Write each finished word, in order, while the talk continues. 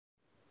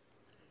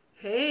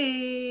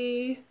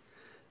Hey,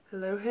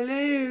 hello,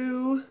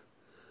 hello.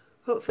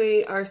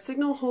 Hopefully our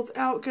signal holds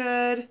out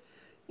good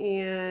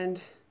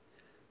and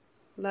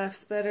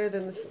left's better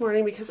than this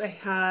morning because I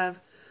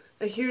have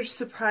a huge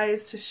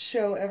surprise to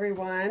show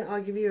everyone.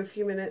 I'll give you a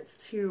few minutes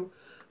to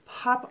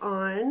pop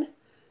on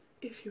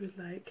if you would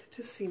like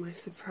to see my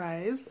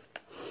surprise,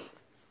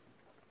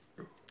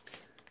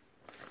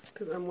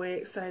 because I'm way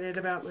excited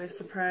about my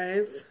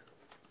surprise.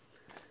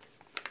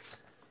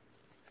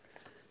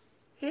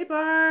 Hey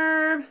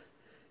Barb!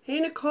 Hey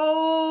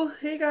Nicole!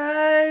 Hey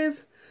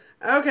guys!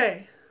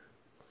 Okay,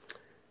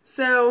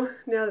 so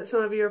now that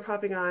some of you are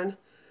popping on,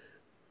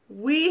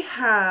 we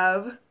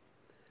have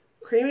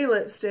creamy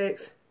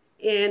lipsticks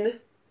in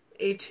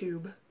a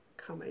tube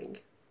coming.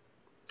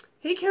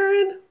 Hey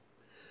Karen!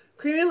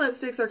 Creamy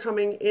lipsticks are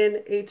coming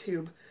in a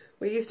tube.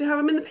 We used to have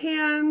them in the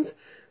pans.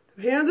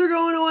 The pans are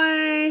going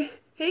away.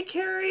 Hey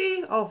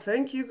Carrie! Oh,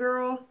 thank you,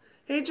 girl.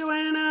 Hey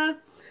Joanna!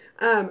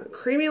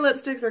 Creamy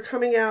lipsticks are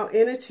coming out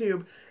in a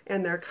tube,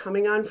 and they're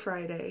coming on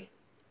Friday.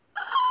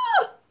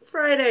 Ah,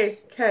 Friday.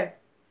 Okay.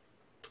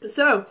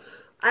 So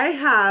I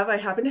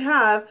happen to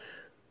have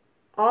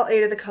all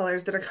 8 of the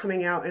colors that are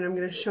coming out, and I'm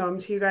going to show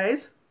them to you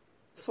guys.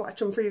 Swatch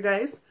them for you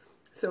guys.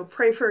 So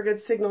pray for a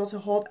good signal to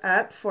hold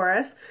up for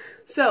us.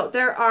 So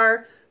there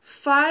are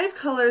 5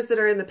 colors that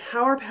are in the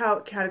Power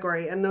Pout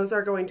category, and those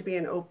are going to be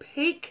an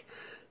opaque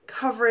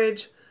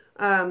coverage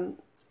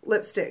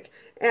lipstick.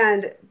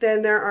 And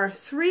then there are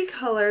 3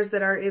 colors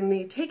that are in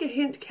the Take a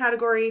Hint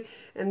category,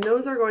 and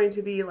those are going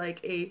to be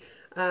like a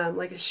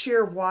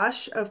sheer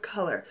wash of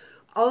color.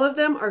 All of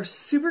them are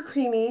super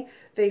creamy.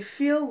 They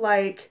feel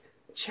like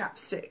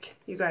chapstick,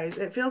 you guys.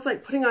 It feels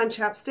like putting on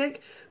chapstick,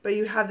 but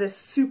you have this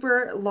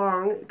super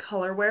long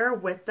color wear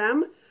with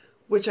them,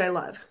 which I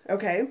love.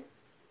 Okay,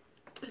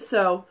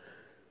 so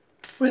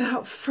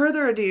without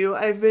further ado,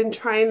 I've been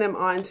trying them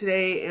on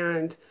today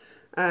and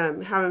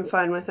having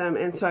fun with them,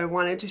 and so I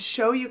wanted to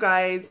show you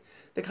guys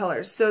the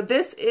colors. So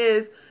this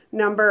is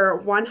number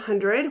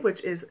 100,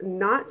 which is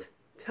Not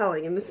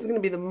Telling, and this is going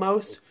to be the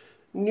most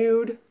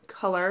nude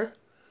color.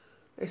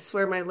 I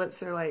swear my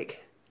lips are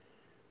like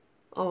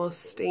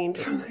almost stained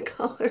from the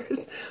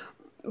colors,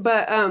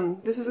 but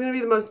this is going to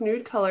be the most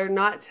nude color,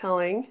 Not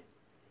Telling.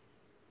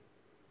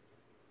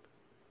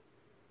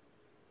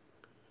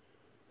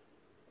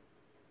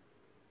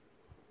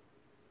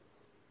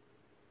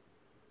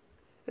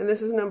 And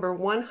this is number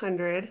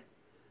 100,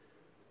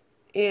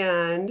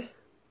 and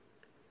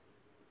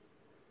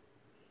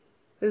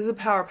this is a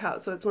Power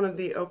Pout, so it's one of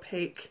the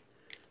opaque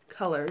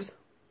colors.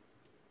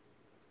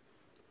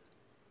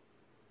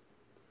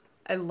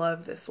 I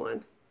love this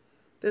one.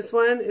 This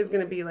one is going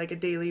to be like a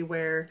daily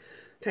wear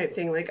type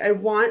thing. Like I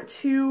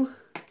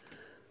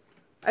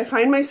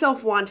find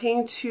myself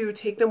wanting to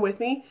take them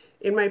with me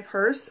in my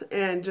purse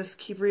and just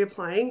keep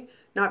reapplying,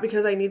 not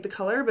because I need the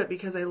color, but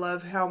because I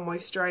love how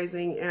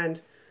moisturizing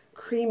and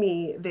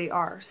creamy they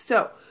are.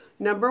 So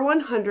number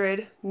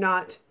 100,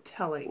 Not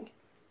Telling.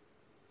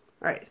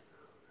 All right,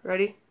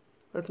 ready?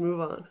 Let's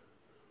move on.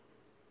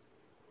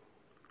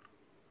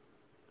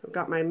 I've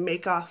got my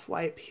make-off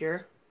wipe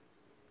here.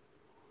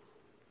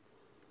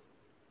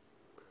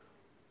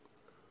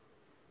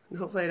 And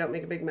hopefully I don't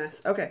make a big mess.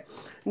 Okay,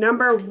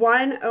 number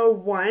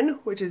 101,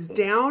 which is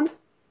Down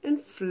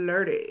and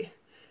Flirty.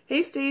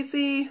 Hey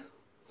Stacy.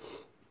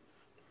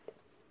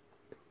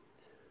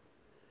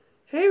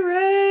 Hey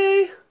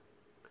Ray.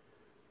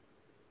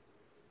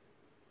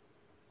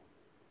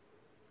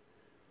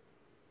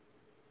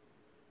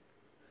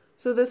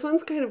 So this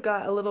one's kind of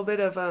got a little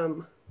bit of, I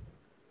want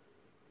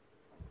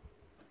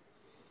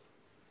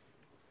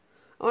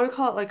to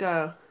call it like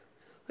a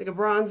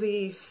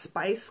bronzy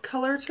spice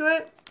color to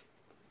it.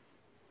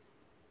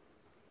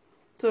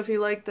 So if you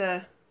like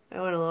I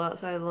went a little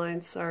outside of the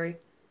lines, sorry.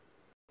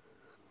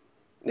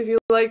 If you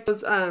like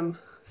those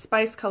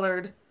spice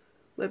colored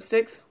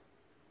lipsticks,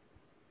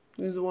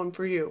 this is the one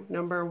for you.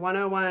 Number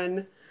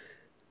 101,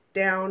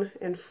 Down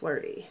and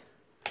Flirty.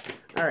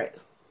 All right.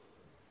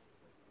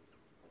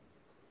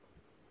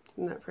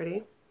 Isn't that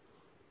pretty?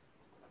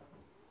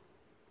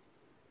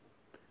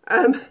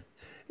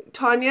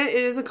 Tanya,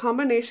 it is a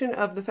combination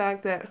of the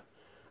fact that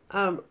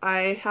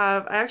I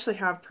actually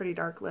have pretty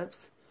dark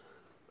lips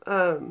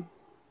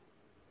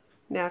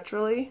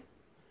naturally,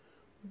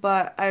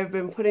 but I've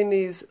been putting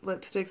these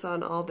lipsticks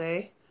on all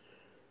day,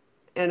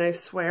 and I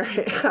swear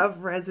I have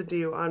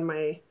residue on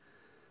my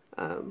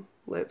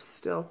lips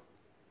still,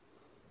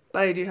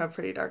 but I do have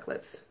pretty dark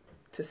lips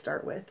to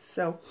start with.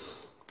 So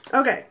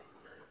okay,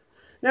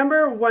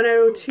 number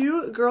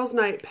 102, Girls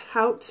Night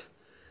Pout.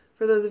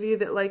 For those of you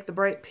that like the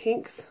bright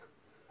pinks,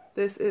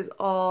 this is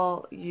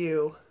all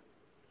you.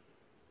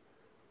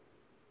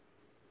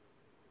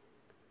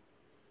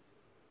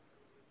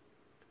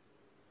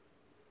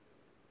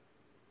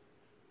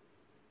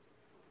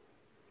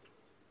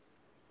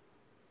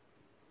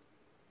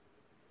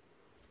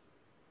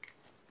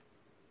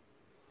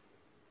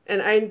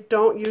 And I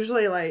don't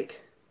usually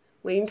like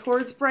lean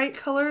towards bright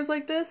colors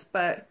like this,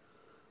 but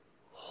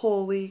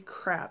holy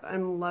crap,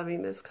 I'm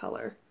loving this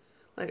color.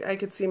 Like I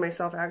could see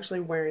myself actually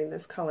wearing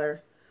this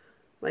color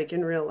like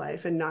in real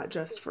life and not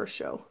just for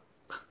show.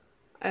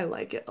 I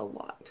like it a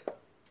lot.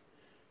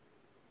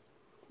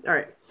 All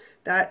right,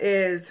 that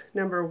is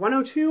number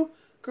 102,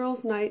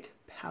 Girls Night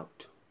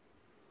Pout.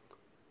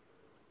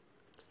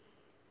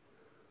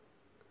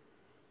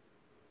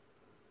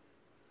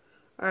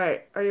 All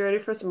right, are you ready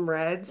for some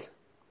reds?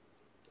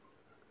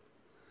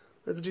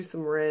 Let's do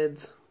some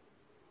reds.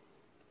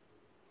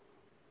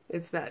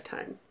 It's that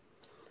time.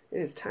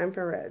 It is time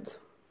for reds.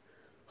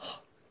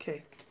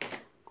 Okay,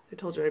 I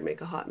told you I'd make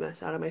a hot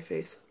mess out of my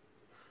face.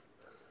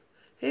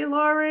 Hey,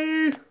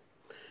 Laurie.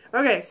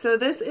 Okay, so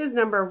this is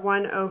number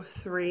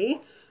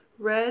 103,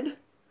 Red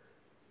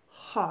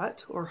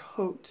Hot or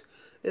Haute.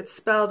 It's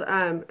spelled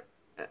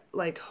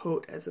like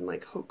Haute, as in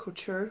like haute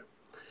couture.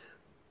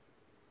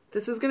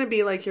 This is going to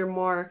be like your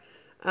more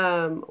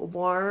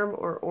warm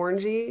or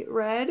orangey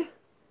red.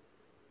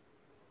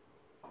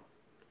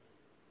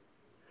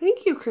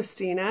 Thank you,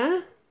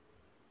 Christina.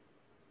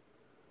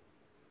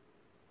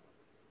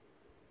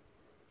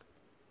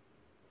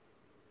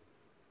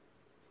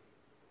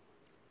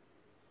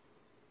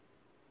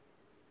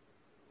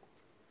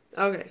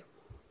 Okay.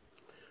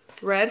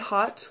 Red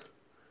Hot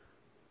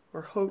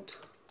or Haute.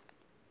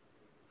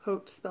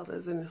 Haute spelled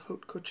as in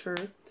haute couture.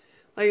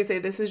 Like I say,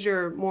 this is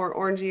your more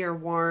orangey or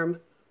warm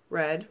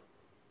red.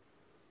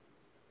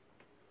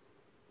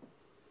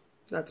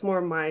 That's more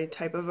my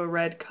type of a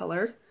red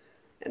color.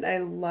 And I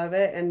love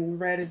it, and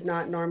red is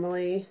not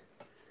normally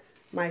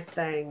my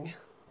thing.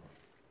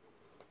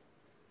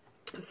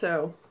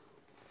 So,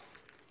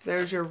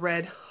 there's your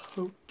Red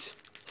Haute.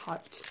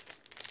 Hot.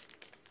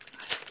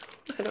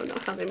 I don't know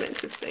how they meant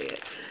to say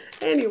it.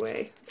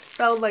 Anyway, it's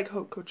spelled like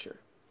haute couture.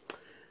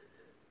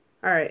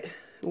 Alright,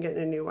 I'm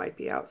getting a new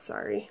wipey out,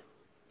 sorry.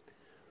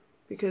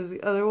 Because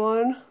the other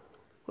one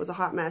was a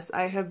hot mess.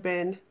 I have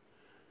been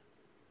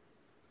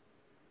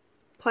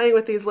playing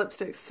with these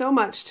lipsticks so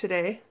much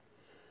today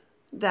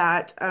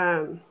that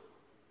I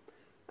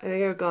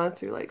think I've gone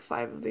through like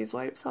 5 of these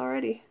wipes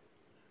already.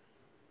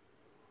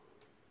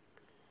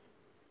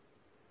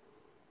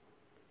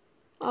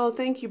 Oh,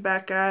 thank you,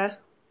 Becca.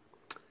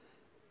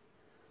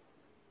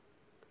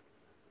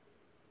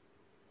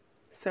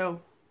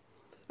 So,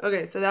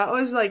 okay, so that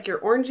was like your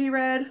orangey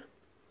red,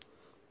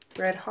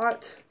 Red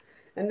Hot.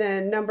 And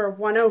then number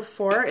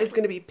 104 is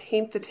going to be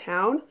Paint the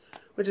Town,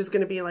 which is going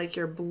to be like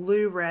your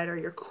blue red or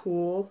your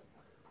cool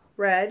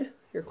red,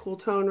 your cool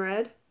tone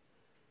red.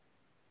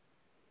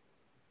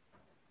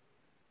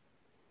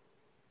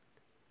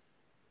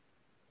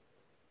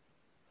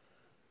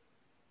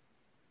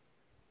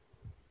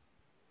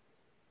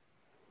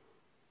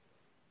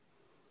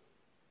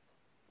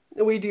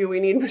 We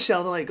need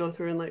Michelle to like go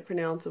through and like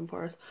pronounce them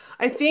for us.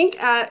 I think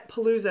at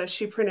Palooza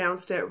she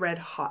pronounced it Red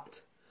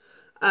Hot.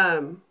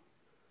 But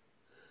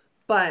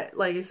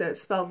like I said,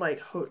 it's spelled like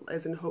haute,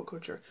 as in haute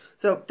couture.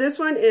 So this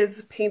one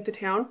is Paint the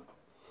Town.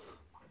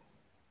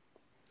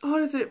 Oh,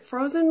 is it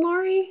frozen,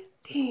 Laurie?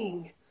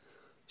 Dang.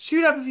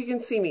 Shoot up if you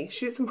can see me.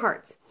 Shoot some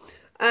hearts.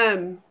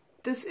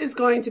 This is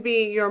going to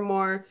be your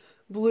more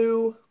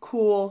blue,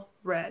 cool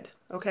red,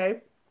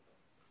 okay?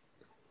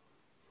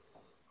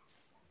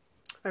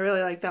 I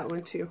really like that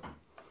one too.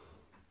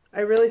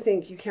 I really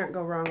think you can't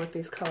go wrong with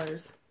these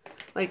colors.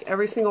 Like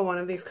every single one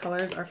of these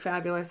colors are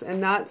fabulous,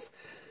 and that's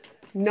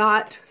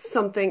not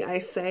something I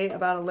say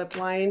about a lip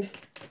line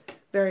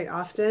very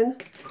often.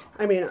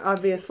 I mean,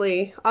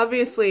 obviously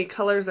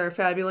colors are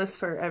fabulous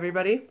for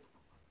everybody,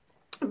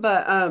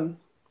 but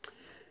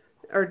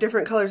or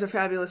different colors are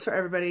fabulous for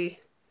everybody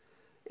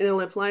in a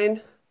lip line.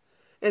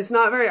 It's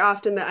not very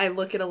often that I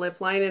look at a lip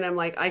line and I'm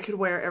like, I could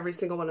wear every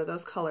single one of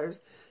those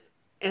colors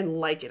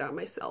and like it on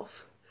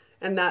myself.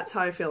 And that's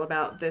how I feel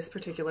about this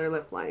particular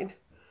lip line.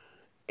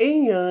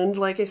 And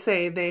like I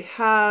say, they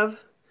have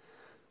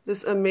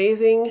this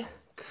amazing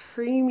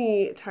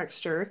creamy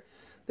texture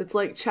that's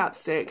like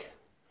chapstick.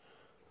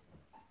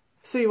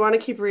 So you want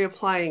to keep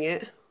reapplying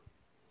it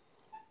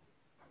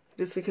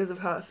just because of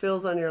how it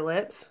feels on your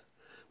lips.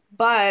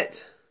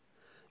 But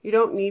you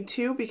don't need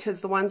to, because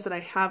the ones that I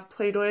have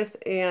played with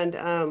and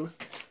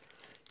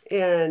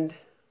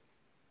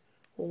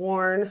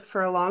worn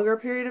for a longer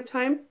period of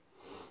time,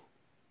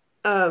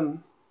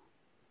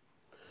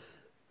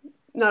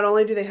 not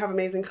only do they have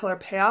amazing color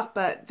payoff,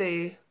 but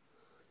they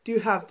do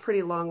have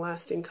pretty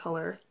long-lasting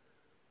color,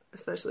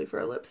 especially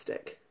for a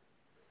lipstick.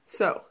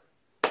 So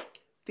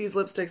these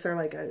lipsticks are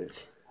like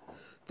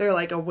they're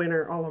like a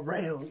winner all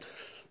around.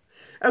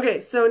 Okay,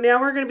 so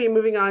now we're going to be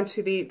moving on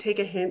to the Take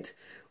a Hint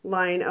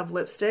line of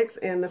lipsticks,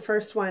 and the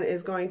first one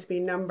is going to be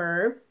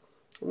number,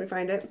 let me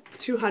find it,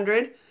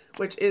 200,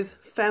 which is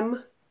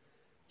Femme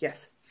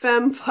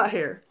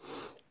Fire.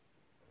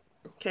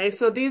 Okay,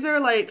 so these are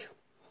like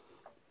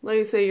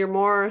I say, you're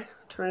more, I'm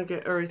trying to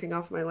get everything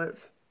off my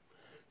lips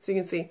so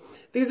you can see.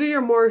 These are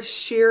your more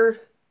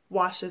sheer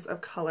washes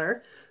of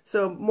color.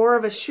 So more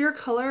of a sheer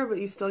color, but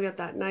you still get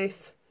that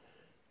nice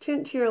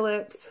tint to your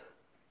lips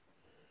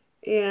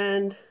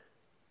and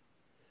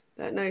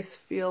that nice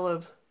feel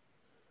of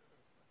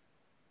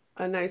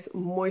a nice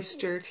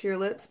moisture to your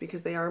lips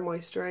because they are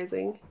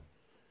moisturizing.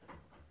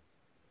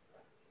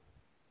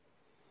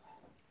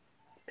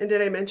 And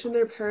did I mention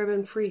they're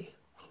paraben free,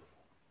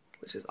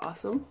 which is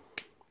awesome.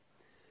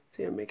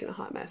 See, I'm making a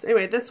hot mess.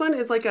 Anyway, this one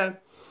is like a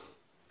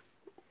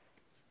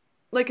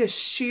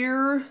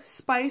sheer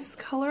spice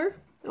color,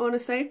 I want to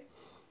say.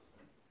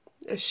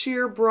 A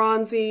sheer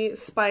bronzy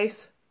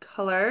spice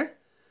color.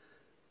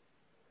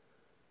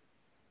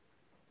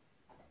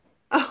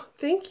 Oh,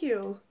 thank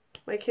you.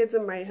 My kids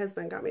and my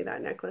husband got me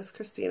that necklace,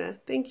 Christina.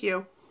 Thank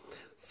you.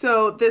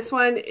 So this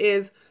one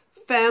is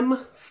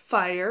Femme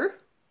Fire.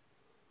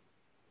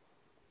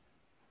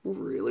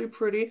 Really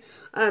pretty.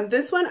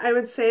 This one I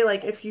would say,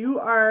 like, if you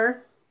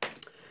are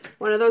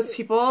one of those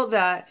people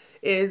that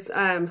is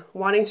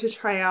wanting to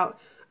try out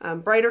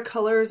brighter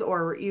colors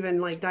or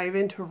even like dive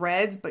into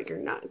reds, but you're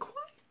not quite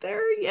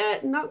there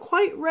yet, not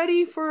quite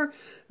ready for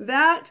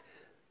that,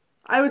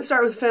 I would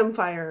start with Femme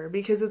Fire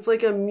because it's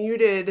like a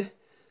muted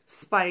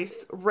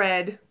spice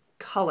red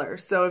color.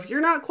 So if you're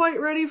not quite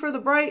ready for the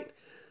bright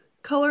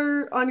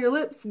color on your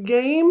lips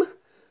game,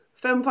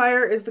 Femme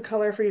Fire is the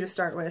color for you to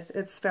start with.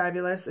 It's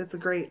fabulous. It's a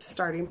great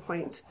starting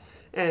point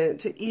and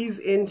to ease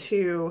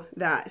into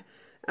that.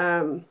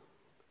 I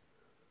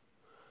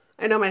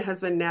know my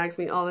husband nags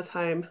me all the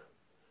time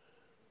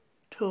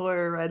to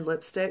wear a red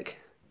lipstick,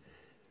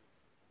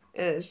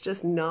 and it's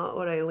just not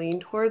what I lean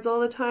towards all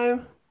the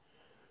time,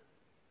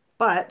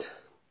 but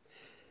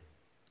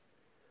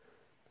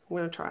I'm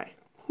gonna try.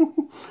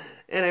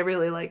 And I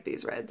really like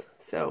these reds,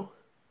 so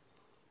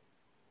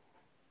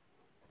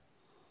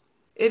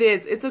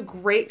it's a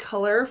great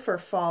color for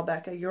fall,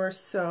 Becca. You're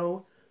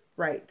so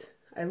right.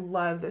 I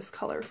love this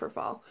color for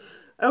fall.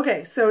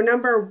 Okay, so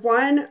number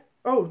one,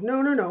 oh,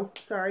 no,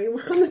 sorry,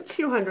 we're on the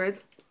 200s.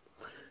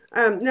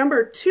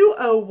 Number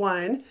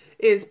 201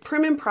 is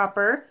Prim and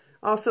Proper,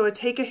 also a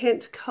Take a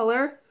Hint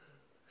color,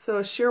 so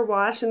a sheer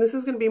wash, and this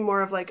is going to be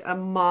more of like a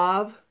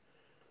mauve,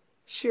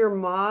 sheer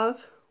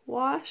mauve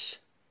wash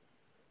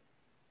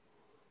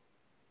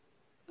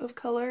of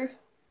color.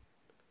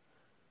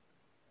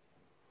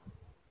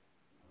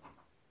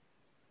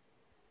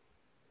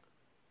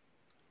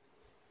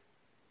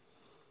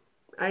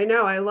 I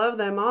know, I love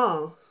them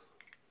all.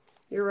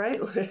 You're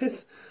right,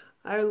 Liz.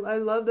 I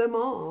love them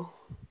all.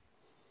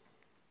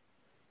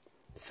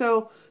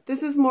 So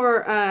this is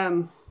more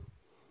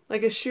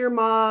like a sheer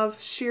mauve,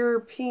 sheer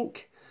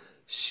pink,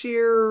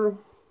 sheer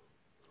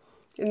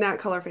in that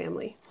color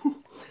family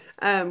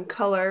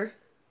color.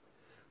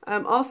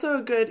 Also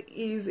a good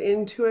ease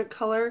into it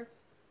color.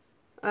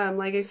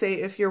 Like I say,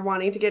 if you're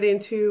wanting to get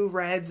into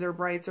reds or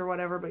brights or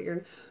whatever, but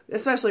you're,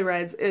 especially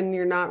reds, and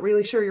you're not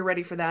really sure you're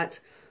ready for that.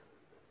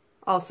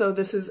 Also,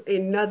 this is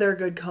another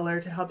good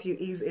color to help you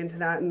ease into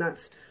that, and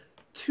that's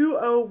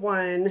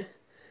 201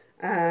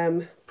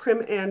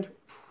 Prim and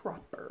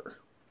Proper.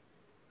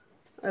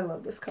 I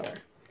love this color.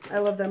 I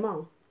love them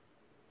all.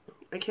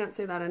 I can't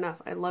say that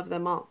enough. I love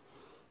them all.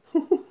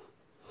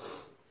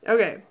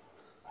 Okay.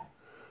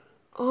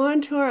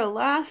 On to our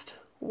last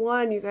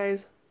one, you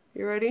guys.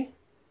 You ready?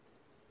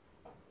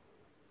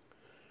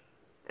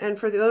 And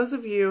for those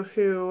of you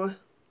who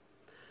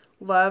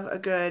love a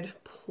good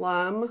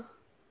plum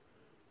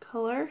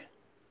color,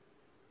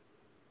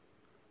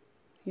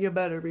 you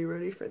better be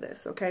ready for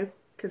this, okay?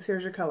 Because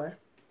here's your color.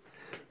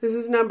 This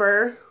is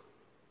number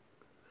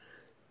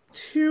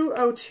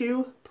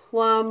 202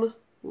 Plum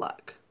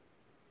Luck.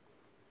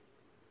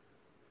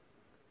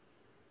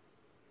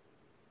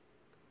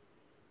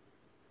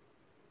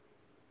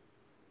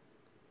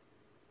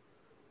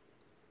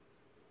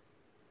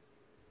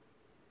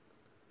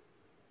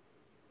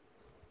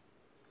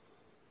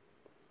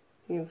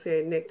 You can see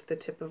I nicked the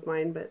tip of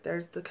mine, but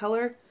there's the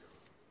color.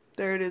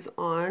 There it is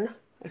on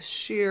a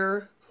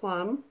sheer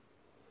plum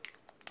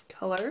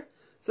color.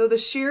 So the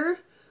sheer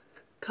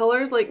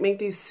colors like make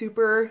these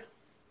super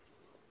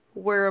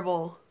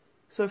wearable.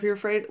 So if you're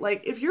afraid,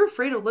 like if you're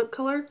afraid of lip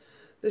color,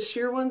 the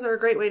sheer ones are a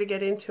great way to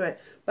get into it.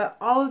 But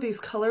all of these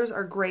colors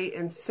are great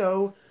and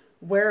so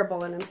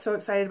wearable, and I'm so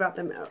excited about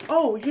them.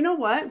 Oh, you know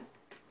what?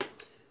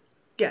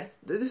 Yes,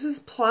 this is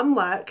Plum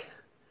Luck.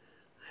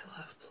 I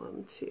love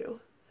plum too.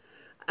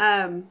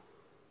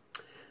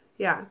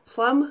 Yeah,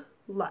 Plum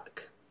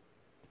Luck.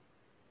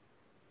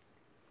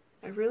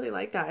 I really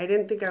like that. I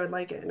didn't think I would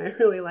like it, and I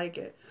really like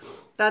it.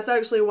 That's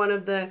actually one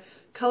of the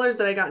colors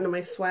that I got into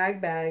my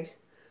swag bag,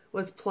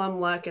 was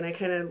Plum Luck, and I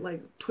kind of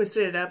like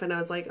twisted it up, and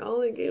I was like,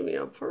 oh, they gave me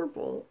a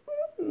purple.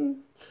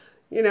 You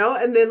know,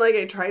 and then like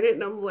I tried it,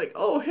 and I was like,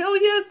 oh, hell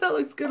yes, that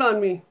looks good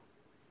on me.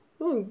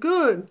 Oh,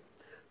 good.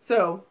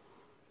 So,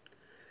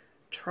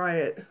 try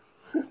it.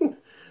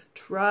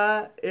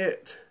 Try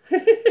it.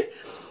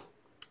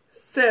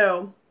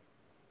 So,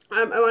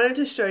 I wanted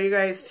to show you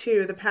guys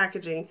too the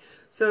packaging.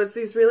 So it's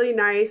these really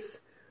nice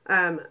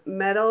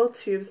metal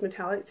tubes,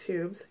 metallic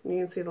tubes. You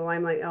can see the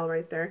LimeLight L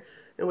right there.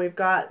 And we've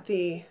got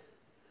the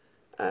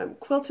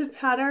quilted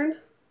pattern,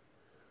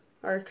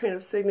 our kind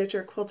of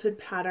signature quilted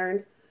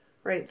pattern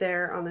right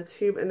there on the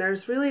tube. And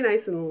there's really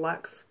nice and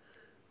luxe,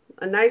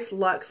 a nice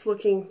luxe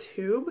looking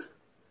tube.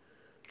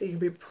 that you can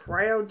be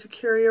proud to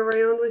carry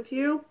around with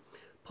you.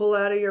 Pull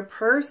out of your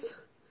purse.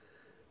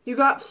 You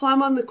got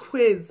plum on the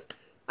quiz.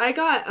 I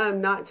got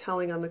not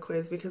telling on the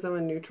quiz because I'm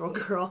a neutral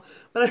girl,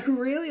 but I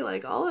really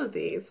like all of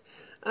these.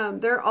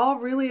 They're all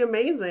really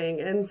amazing.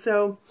 And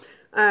so,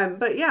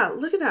 but yeah,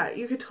 look at that.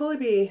 You could totally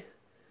be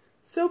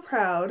so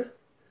proud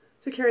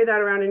to carry that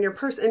around in your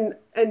purse. And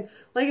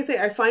like I say,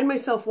 I find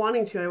myself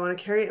wanting to. I want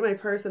to carry it in my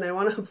purse and I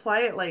want to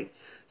apply it like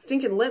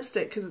stinking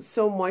lipstick because it's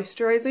so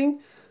moisturizing.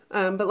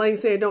 But like I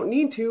say, I don't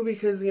need to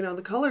because, you know,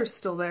 the color's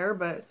still there,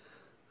 but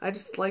I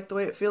just like the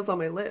way it feels on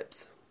my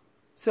lips.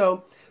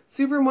 So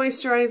super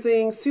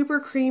moisturizing, super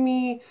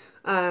creamy,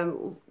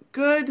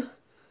 good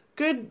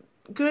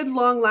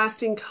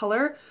long-lasting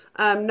color.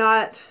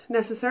 Not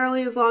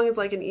necessarily as long as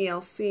like an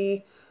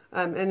ELC,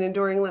 an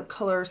enduring lip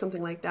color or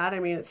something like that. I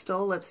mean, it's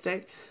still a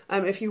lipstick.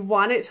 If you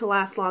want it to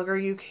last longer,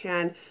 you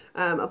can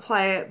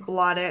apply it,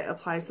 blot it,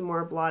 apply some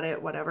more, blot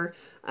it, whatever.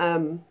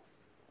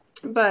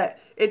 But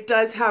it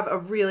does have a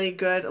really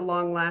good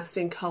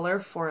long-lasting color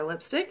for a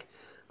lipstick,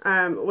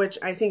 which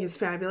I think is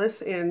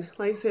fabulous. And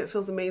like I say, it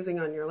feels amazing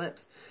on your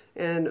lips.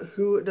 And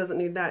who doesn't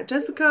need that?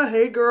 Jessica,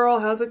 hey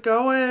girl, how's it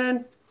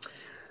going?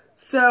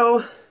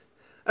 So,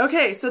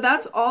 okay, so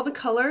that's all the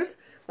colors.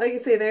 Like I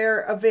say,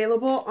 they're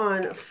available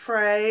on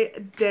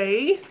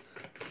Friday.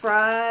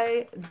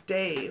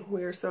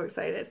 We're so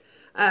excited.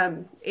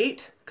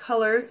 8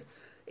 colors,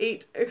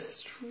 8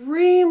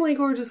 extremely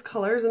gorgeous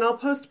colors, and I'll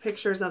post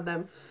pictures of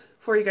them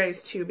for you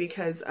guys too,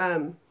 because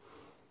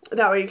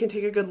that way you can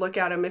take a good look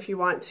at them if you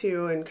want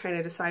to and kind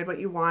of decide what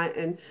you want.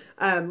 And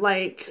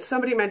like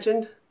somebody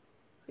mentioned,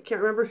 I can't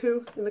remember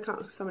who in the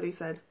comments, somebody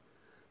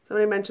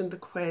mentioned the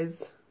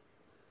quiz.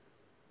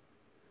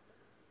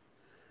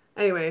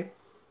 Anyway,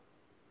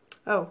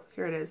 oh,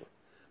 here it is.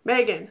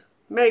 Megan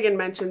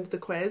mentioned the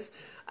quiz.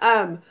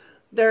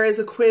 There is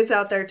a quiz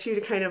out there too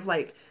to kind of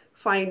like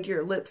find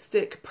your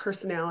lipstick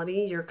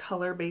personality, your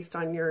color based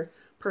on your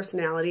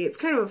personality. It's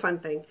kind of a fun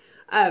thing.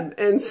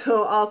 And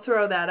so I'll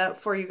throw that up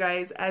for you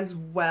guys as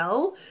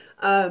well.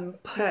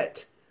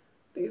 But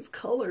these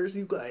colors,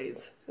 you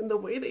guys, and the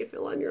way they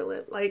feel on your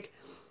lip, like,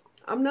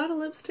 I'm not a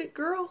lipstick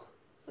girl.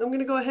 I'm going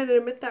to go ahead and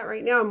admit that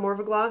right now. I'm more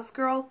of a gloss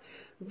girl.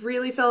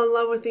 Really fell in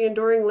love with the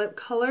enduring lip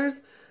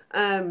colors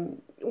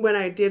when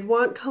I did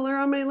want color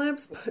on my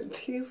lips,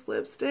 but these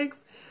lipsticks,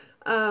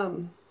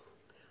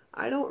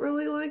 I don't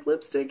really like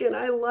lipstick, and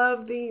I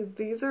love these.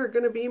 These are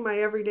going to be my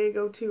everyday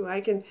go-to.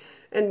 I can,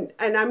 and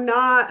I'm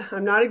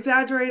not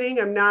exaggerating.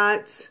 I'm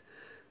not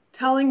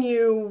telling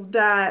you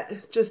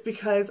that just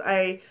because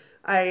I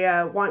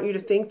want you to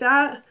think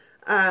that.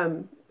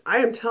 I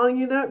am telling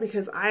you that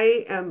because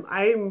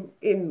I'm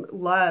in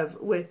love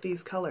with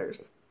these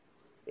colors.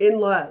 In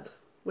love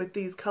with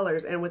these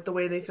colors and with the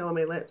way they feel on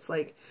my lips.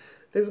 Like,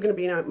 this is going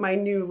to be my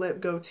new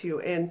lip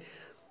go-to. And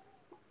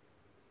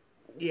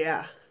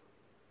yeah,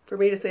 for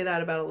me to say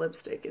that about a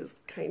lipstick is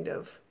kind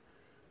of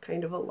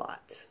a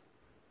lot.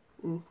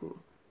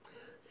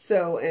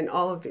 So, and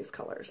all of these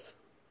colors.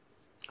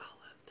 All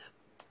of them.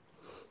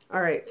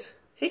 All right.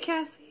 Hey,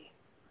 Cassie.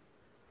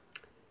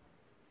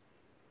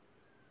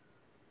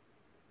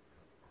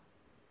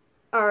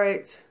 All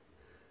right.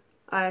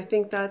 I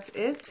think that's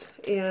it.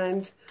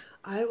 And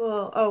I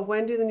will, oh,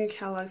 when do the new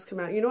catalogs come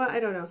out? You know what? I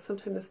don't know.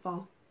 Sometime this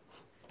fall.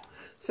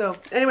 So,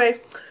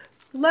 anyway,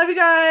 love you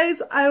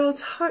guys. I will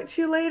talk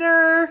to you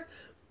later.